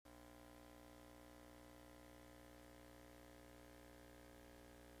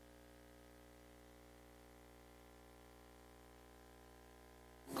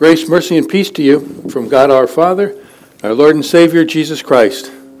Grace, mercy, and peace to you from God our Father, our Lord and Savior, Jesus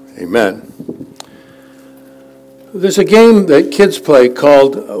Christ. Amen. There's a game that kids play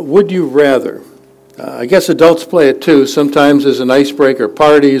called Would You Rather? I guess adults play it too, sometimes as an icebreaker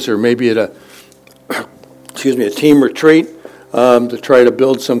parties or maybe at a team retreat to try to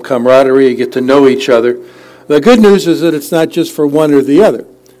build some camaraderie, get to know each other. The good news is that it's not just for one or the other.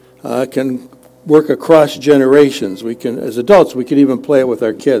 It can work across generations. As adults, we can even play it with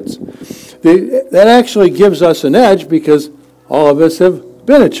our kids. That actually gives us an edge because all of us have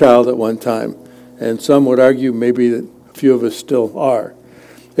been a child at one time, and some would argue maybe that a few of us still are.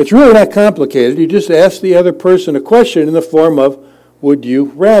 It's really not complicated. You just ask the other person a question in the form of, would you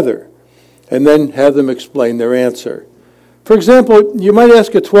rather? And then have them explain their answer. For example, you might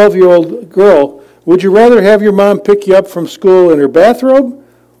ask a 12-year-old girl, would you rather have your mom pick you up from school in her bathrobe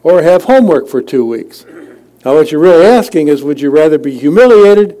or have homework for 2 weeks? Now, what you're really asking is, would you rather be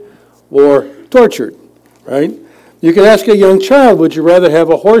humiliated or tortured, right? You could ask a young child, would you rather have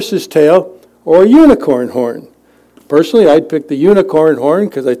a horse's tail or a unicorn horn? Personally, I'd pick the unicorn horn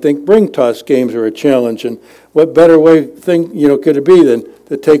because I think ring toss games are a challenge, and what better could it be than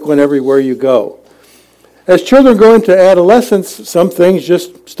to take one everywhere you go? As children go into adolescence, some things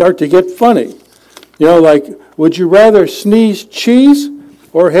just start to get funny. Like, would you rather sneeze cheese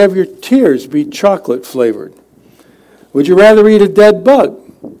or have your tears be chocolate flavored? Would you rather eat a dead bug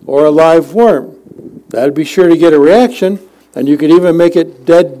or a live worm? That'd be sure to get a reaction, and you could even make it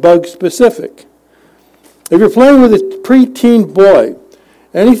dead bug specific. If you're playing with a preteen boy,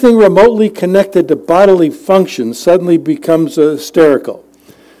 anything remotely connected to bodily functions suddenly becomes hysterical.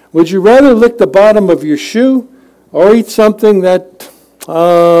 Would you rather lick the bottom of your shoe or eat something that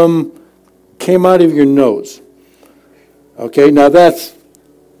came out of your nose? Okay, now that's,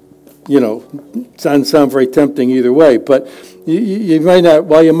 doesn't sound very tempting either way, but you might not,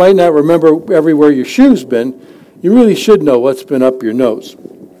 while you might not remember everywhere your shoe's been, you really should know what's been up your nose.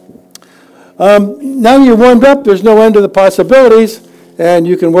 Now you're warmed up, there's no end to the possibilities, and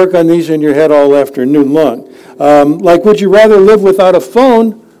you can work on these in your head all afternoon long. Like, would you rather live without a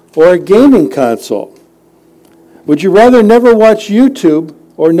phone or a gaming console? Would you rather never watch YouTube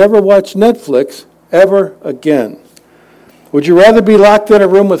or never watch Netflix ever again? Would you rather be locked in a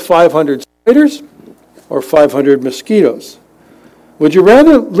room with 500 spiders or 500 mosquitoes? Would you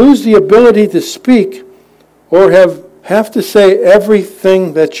rather lose the ability to speak or have to say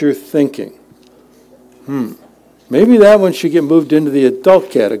everything that you're thinking? Maybe that one should get moved into the adult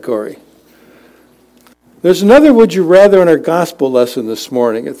category. There's another would you rather in our gospel lesson this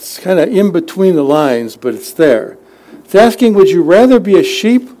morning. It's kind of in between the lines, but it's there. It's asking, would you rather be a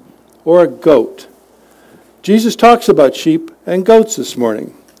sheep or a goat? Jesus talks about sheep and goats this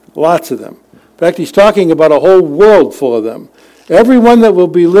morning, lots of them. In fact, he's talking about a whole world full of them. Everyone that will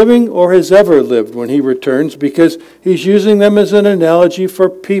be living or has ever lived when he returns, because he's using them as an analogy for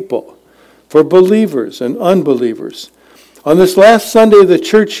people, for believers and unbelievers. On this last Sunday of the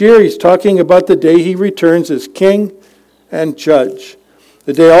church year, he's talking about the day he returns as king and judge,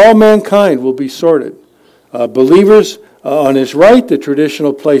 the day all mankind will be sorted. Believers on his right, the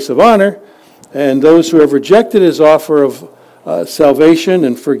traditional place of honor, and those who have rejected his offer of salvation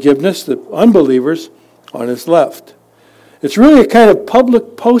and forgiveness, the unbelievers, on his left. It's really a kind of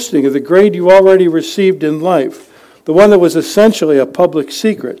public posting of the grade you already received in life, the one that was essentially a public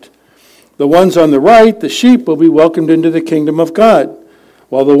secret. The ones on the right, the sheep, will be welcomed into the kingdom of God,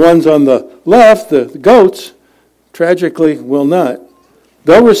 while the ones on the left, the goats, tragically will not.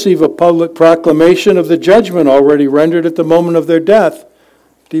 They'll receive a public proclamation of the judgment already rendered at the moment of their death.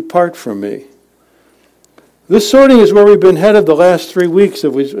 Depart from me. This sorting is where we've been headed the last 3 weeks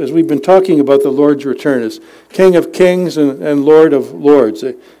as we've been talking about the Lord's return as King of kings and Lord of lords,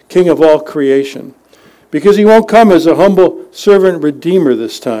 a King of all creation. Because he won't come as a humble servant redeemer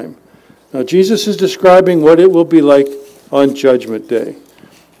this time. Now, Jesus is describing what it will be like on Judgment Day.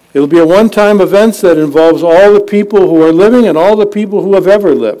 It'll be a one-time event that involves all the people who are living and all the people who have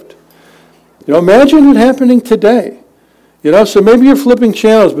ever lived. Imagine it happening today. So maybe you're flipping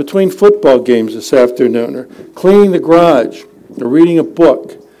channels between football games this afternoon, or cleaning the garage, or reading a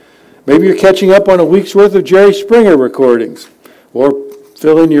book. Maybe you're catching up on a week's worth of Jerry Springer recordings, or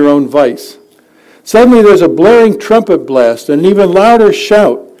fill in your own vice. Suddenly there's a blaring trumpet blast and an even louder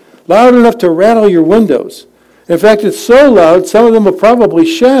shout, loud enough to rattle your windows. In fact, it's so loud, some of them will probably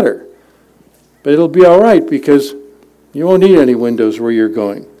shatter. But it'll be all right because you won't need any windows where you're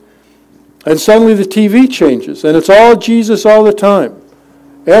going. And suddenly the TV changes, and it's all Jesus all the time,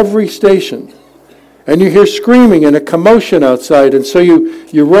 every station. And you hear screaming and a commotion outside, and so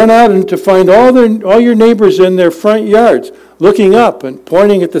you run out and to find all your neighbors in their front yards, looking up and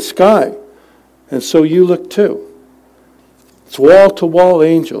pointing at the sky. And so you look too. It's wall-to-wall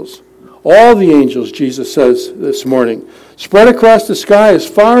angels. All the angels, Jesus says this morning, spread across the sky as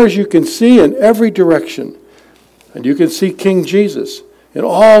far as you can see in every direction. And you can see King Jesus in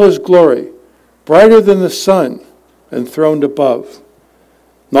all his glory, brighter than the sun, enthroned above.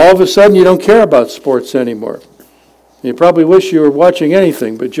 And all of a sudden, you don't care about sports anymore. You probably wish you were watching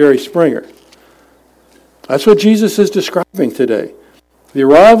anything but Jerry Springer. That's what Jesus is describing today. The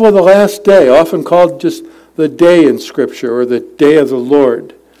arrival of the last day, often called just the day in Scripture, or the day of the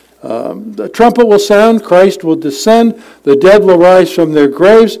Lord. The trumpet will sound, Christ will descend, the dead will rise from their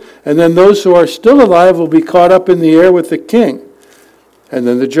graves, and then those who are still alive will be caught up in the air with the King. And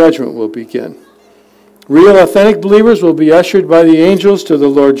then the judgment will begin. Real, authentic believers will be ushered by the angels to the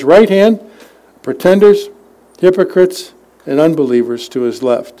Lord's right hand, pretenders, hypocrites, and unbelievers to his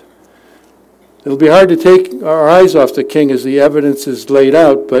left. It'll be hard to take our eyes off the King as the evidence is laid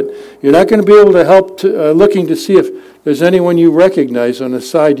out, but you're not going to be able to help looking to see if there's anyone you recognize on a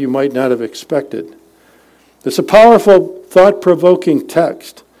side you might not have expected. It's a powerful, thought-provoking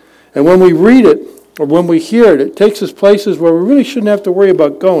text. And when we read it, or when we hear it, it takes us places where we really shouldn't have to worry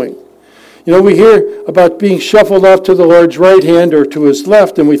about going. You know, we hear about being shuffled off to the Lord's right hand or to his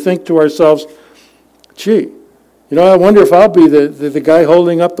left, and we think to ourselves, gee, you know, I wonder if I'll be the guy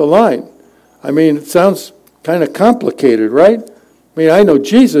holding up the line. I mean, it sounds kind of complicated, right? I mean, I know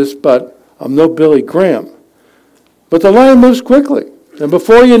Jesus, but I'm no Billy Graham. But the line moves quickly. And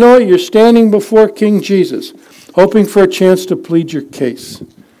before you know it, you're standing before King Jesus, hoping for a chance to plead your case.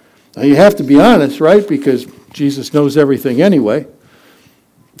 Now, you have to be honest, right? Because Jesus knows everything anyway.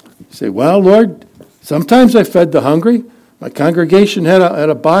 You say, well, Lord, sometimes I fed the hungry. My congregation had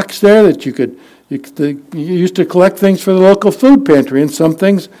a box there that you used to collect things for the local food pantry, and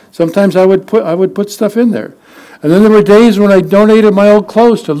sometimes I would put stuff in there. And then there were days when I donated my old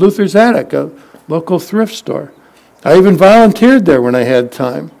clothes to Luther's Attic, a local thrift store. I even volunteered there when I had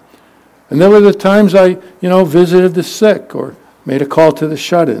time. And there were the times I, visited the sick or made a call to the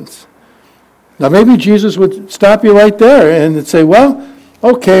shut-ins. Now maybe Jesus would stop you right there and say, well,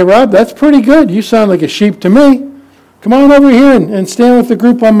 okay, Rob, that's pretty good. You sound like a sheep to me. Come on over here and stand with the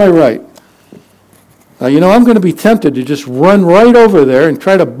group on my right. Now, I'm going to be tempted to just run right over there and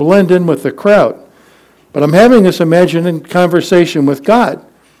try to blend in with the crowd. But I'm having this imagined conversation with God,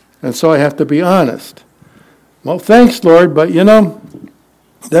 and so I have to be honest. Well, thanks, Lord, but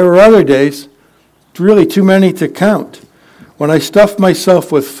there were other days, really too many to count, when I stuffed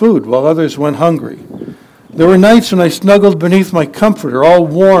myself with food while others went hungry. There were nights when I snuggled beneath my comforter, all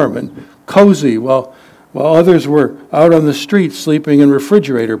warm and cozy, while others were out on the street sleeping in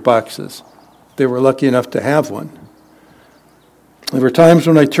refrigerator boxes. They were lucky enough to have one. There were times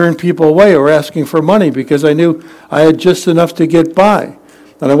when I turned people away or asking for money because I knew I had just enough to get by,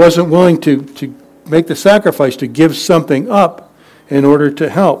 and I wasn't willing to make the sacrifice to give something up in order to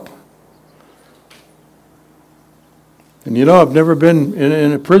help. And I've never been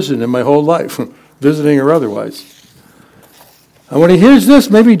in a prison in my whole life, visiting or otherwise. And when he hears this,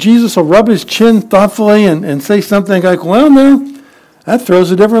 maybe Jesus will rub his chin thoughtfully and say something like, well, now, that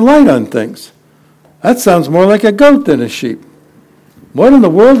throws a different light on things. That sounds more like a goat than a sheep. What in the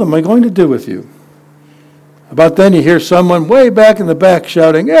world am I going to do with you? About then you hear someone way back in the back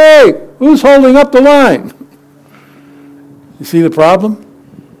shouting, hey, who's holding up the line? You see the problem?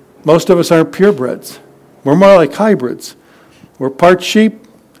 Most of us aren't purebreds. We're more like hybrids. We're part sheep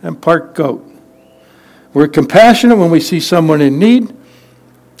and part goat. We're compassionate when we see someone in need.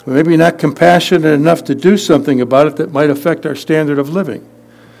 We're maybe not compassionate enough to do something about it that might affect our standard of living.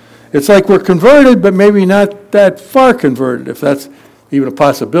 It's like we're converted, but maybe not that far converted, if that's even a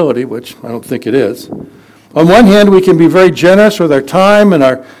possibility, which I don't think it is. On one hand, we can be very generous with our time and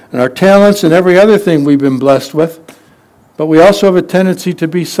our talents and every other thing we've been blessed with, but we also have a tendency to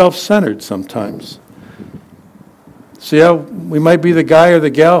be self-centered sometimes. See how we might be the guy or the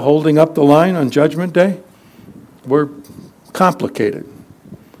gal holding up the line on Judgment Day? We're complicated.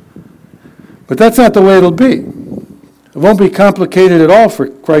 But that's not the way it'll be. It won't be complicated at all for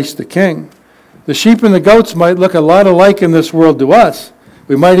Christ the King. The sheep and the goats might look a lot alike in this world to us.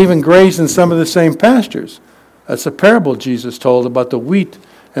 We might even graze in some of the same pastures. That's a parable Jesus told about the wheat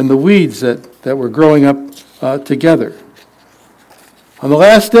and the weeds that were growing up together. On the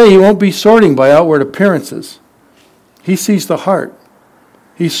last day, he won't be sorting by outward appearances. He sees the heart.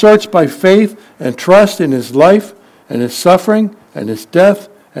 He sorts by faith and trust in his life and his suffering and his death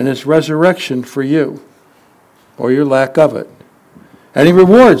and his resurrection for you, or your lack of it. And he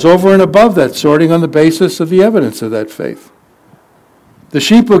rewards over and above that sorting on the basis of the evidence of that faith. The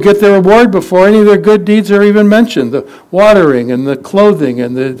sheep will get their reward before any of their good deeds are even mentioned. The watering and the clothing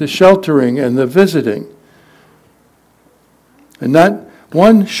and the sheltering and the visiting. And not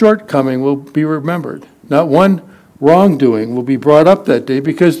one shortcoming will be remembered. Not one wrongdoing will be brought up that day,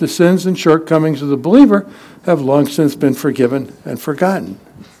 because the sins and shortcomings of the believer have long since been forgiven and forgotten.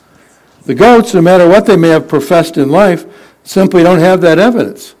 The goats, no matter what they may have professed in life, simply don't have that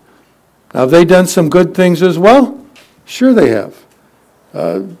evidence. Now, have they done some good things as well? Sure they have.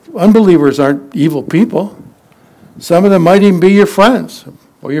 Unbelievers aren't evil people. Some of them might even be your friends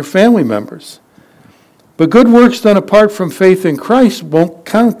or your family members. But good works done apart from faith in Christ won't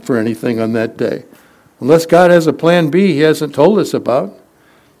count for anything on that day, unless God has a plan B He hasn't told us about.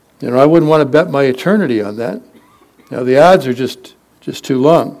 I wouldn't want to bet my eternity on that. The odds are just too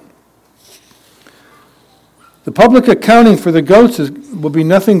long. The public accounting for the goats will be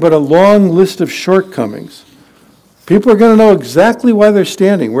nothing but a long list of shortcomings. People are going to know exactly why they're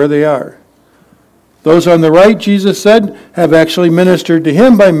standing where they are. Those on the right, Jesus said, have actually ministered to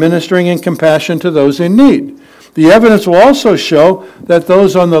Him by ministering in compassion to those in need. The evidence will also show that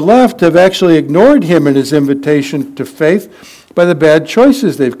those on the left have actually ignored Him and His invitation to faith by the bad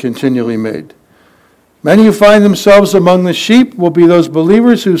choices they've continually made. Many who find themselves among the sheep will be those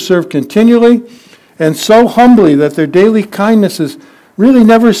believers who serve continually and so humbly that their daily kindnesses really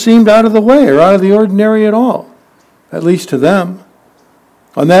never seemed out of the way or out of the ordinary at all, at least to them.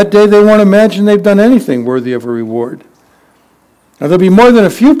 On that day, they won't imagine they've done anything worthy of a reward. Now, there'll be more than a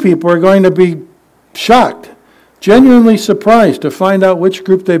few people who are going to be shocked, genuinely surprised to find out which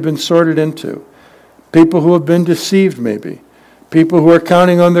group they've been sorted into. People who have been deceived, maybe. People who are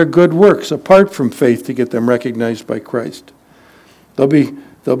counting on their good works apart from faith to get them recognized by Christ. They'll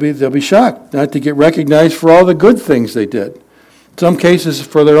be shocked not to get recognized for all the good things they did. In some cases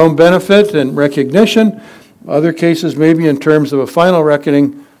for their own benefit and recognition. Other cases maybe in terms of a final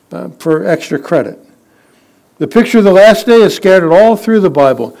reckoning for extra credit. The picture of the last day is scattered all through the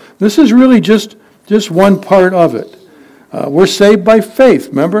Bible. This is really just one part of it. We're saved by faith,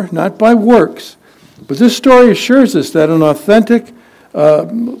 remember, not by works. But this story assures us that an authentic,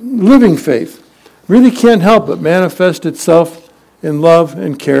 living faith really can't help but manifest itself in love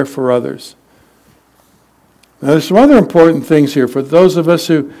and care for others. Now, there's some other important things here for those of us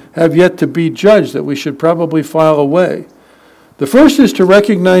who have yet to be judged that we should probably file away. The first is to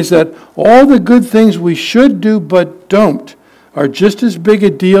recognize that all the good things we should do but don't are just as big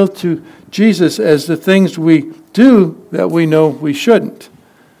a deal to Jesus as the things we do that we know we shouldn't.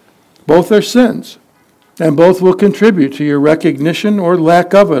 Both are sins, and both will contribute to your recognition or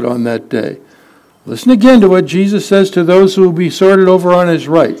lack of it on that day. Listen again to what Jesus says to those who will be sorted over on His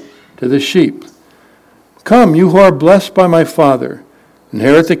right, to the sheep. Come, you who are blessed by my Father,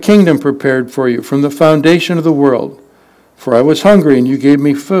 inherit the kingdom prepared for you from the foundation of the world. For I was hungry, and you gave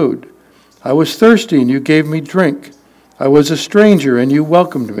me food. I was thirsty, and you gave me drink. I was a stranger, and you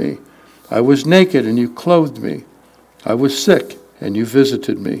welcomed me. I was naked, and you clothed me. I was sick, and you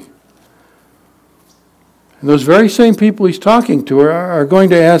visited me. And those very same people He's talking to are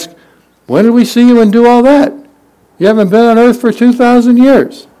going to ask, when did we see you and do all that? You haven't been on earth for 2,000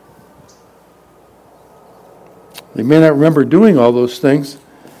 years. They may not remember doing all those things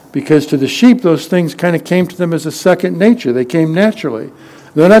because to the sheep, those things kind of came to them as a second nature. They came naturally.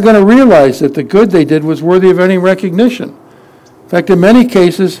 They're not going to realize that the good they did was worthy of any recognition. In fact, in many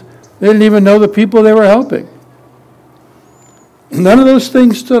cases, they didn't even know the people they were helping. None of those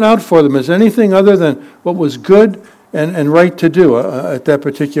things stood out for them as anything other than what was good and right to do at that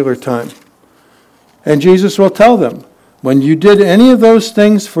particular time. And Jesus will tell them, when you did any of those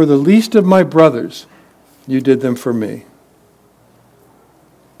things for the least of my brothers, you did them for me.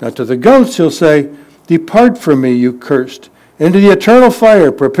 Now to the goats He'll say, depart from me, you cursed, into the eternal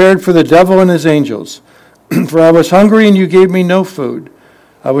fire prepared for the devil and his angels. For I was hungry and you gave me no food.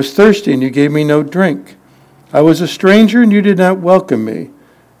 I was thirsty and you gave me no drink. I was a stranger and you did not welcome me.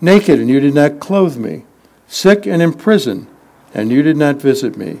 Naked and you did not clothe me. Sick and in prison and you did not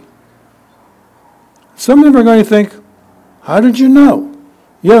visit me. Some of them are going to think, how did you know?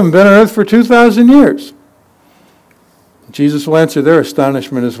 You haven't been on earth for 2,000 years. Jesus will answer their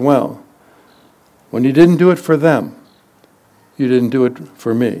astonishment as well. When you didn't do it for them, you didn't do it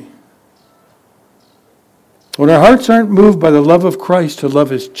for me. When our hearts aren't moved by the love of Christ to love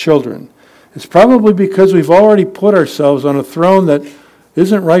His children, it's probably because we've already put ourselves on a throne that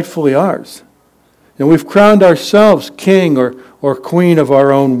isn't rightfully ours. And we've crowned ourselves king or queen of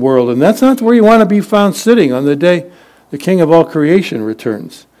our own world. And that's not where you want to be found sitting on the day the King of all creation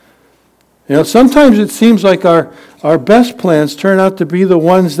returns. Sometimes it seems like our best plans turn out to be the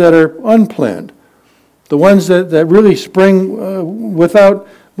ones that are unplanned. the ones that really spring without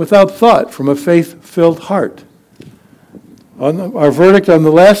thought from a faith-filled heart. Our verdict on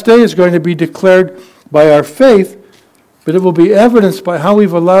the last day is going to be declared by our faith, but it will be evidenced by how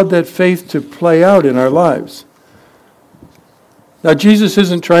we've allowed that faith to play out in our lives. Now, Jesus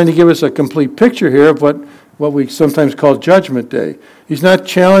isn't trying to give us a complete picture here of what we sometimes call Judgment Day. He's not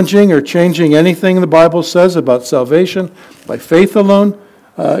challenging or changing anything the Bible says about salvation by faith alone,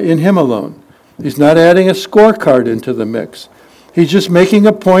 in Him alone. He's not adding a scorecard into the mix. He's just making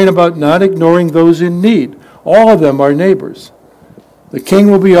a point about not ignoring those in need. All of them are neighbors. The King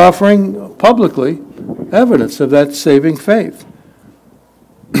will be offering publicly evidence of that saving faith.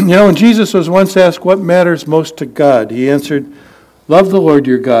 When Jesus was once asked what matters most to God, he answered, "Love the Lord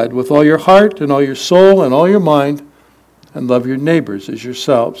your God with all your heart and all your soul and all your mind, and love your neighbors as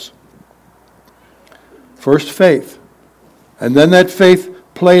yourselves." First faith, and then that faith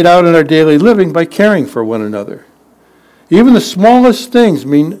played out in our daily living by caring for one another. Even the smallest things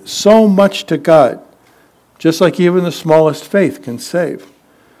mean so much to God, just like even the smallest faith can save.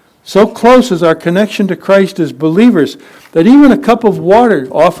 So close is our connection to Christ as believers that even a cup of water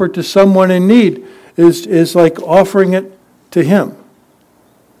offered to someone in need is like offering it to Him.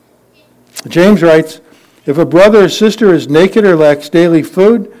 James writes, "If a brother or sister is naked or lacks daily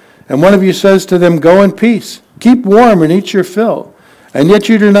food, and one of you says to them, 'Go in peace, keep warm and eat your fill,' and yet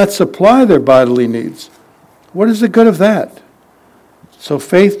you do not supply their bodily needs, what is the good of that?" So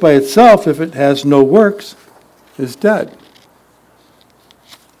faith by itself, if it has no works, is dead.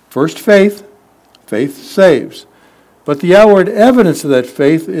 First faith saves. But the outward evidence of that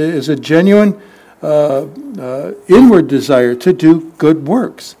faith is a genuine inward desire to do good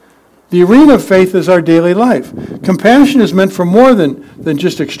works. The arena of faith is our daily life. Compassion is meant for more than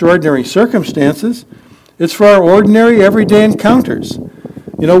just extraordinary circumstances. It's for our ordinary, everyday encounters.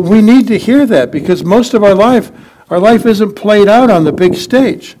 We need to hear that because most of our life isn't played out on the big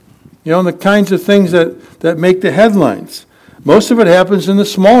stage. The kinds of things that make the headlines. Most of it happens in the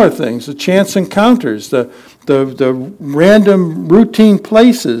smaller things, the chance encounters, the random routine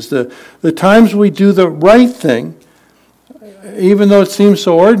places, the times we do the right thing. Even though it seems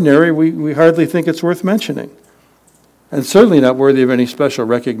so ordinary, we hardly think it's worth mentioning. And certainly not worthy of any special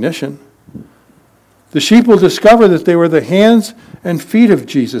recognition. The sheep will discover that they were the hands and feet of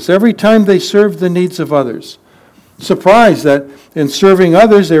Jesus every time they served the needs of others. Surprised that in serving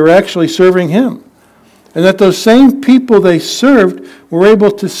others, they were actually serving Him. And that those same people they served were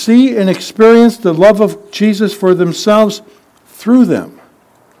able to see and experience the love of Jesus for themselves through them.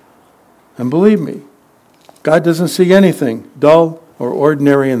 And believe me, God doesn't see anything dull or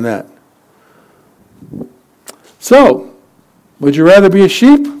ordinary in that. So, would you rather be a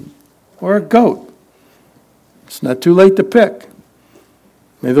sheep or a goat? It's not too late to pick.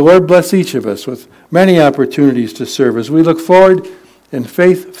 May the Lord bless each of us with many opportunities to serve as we look forward in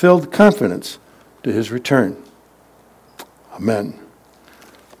faith-filled confidence to His return. Amen.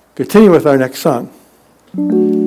 Continue with our next song.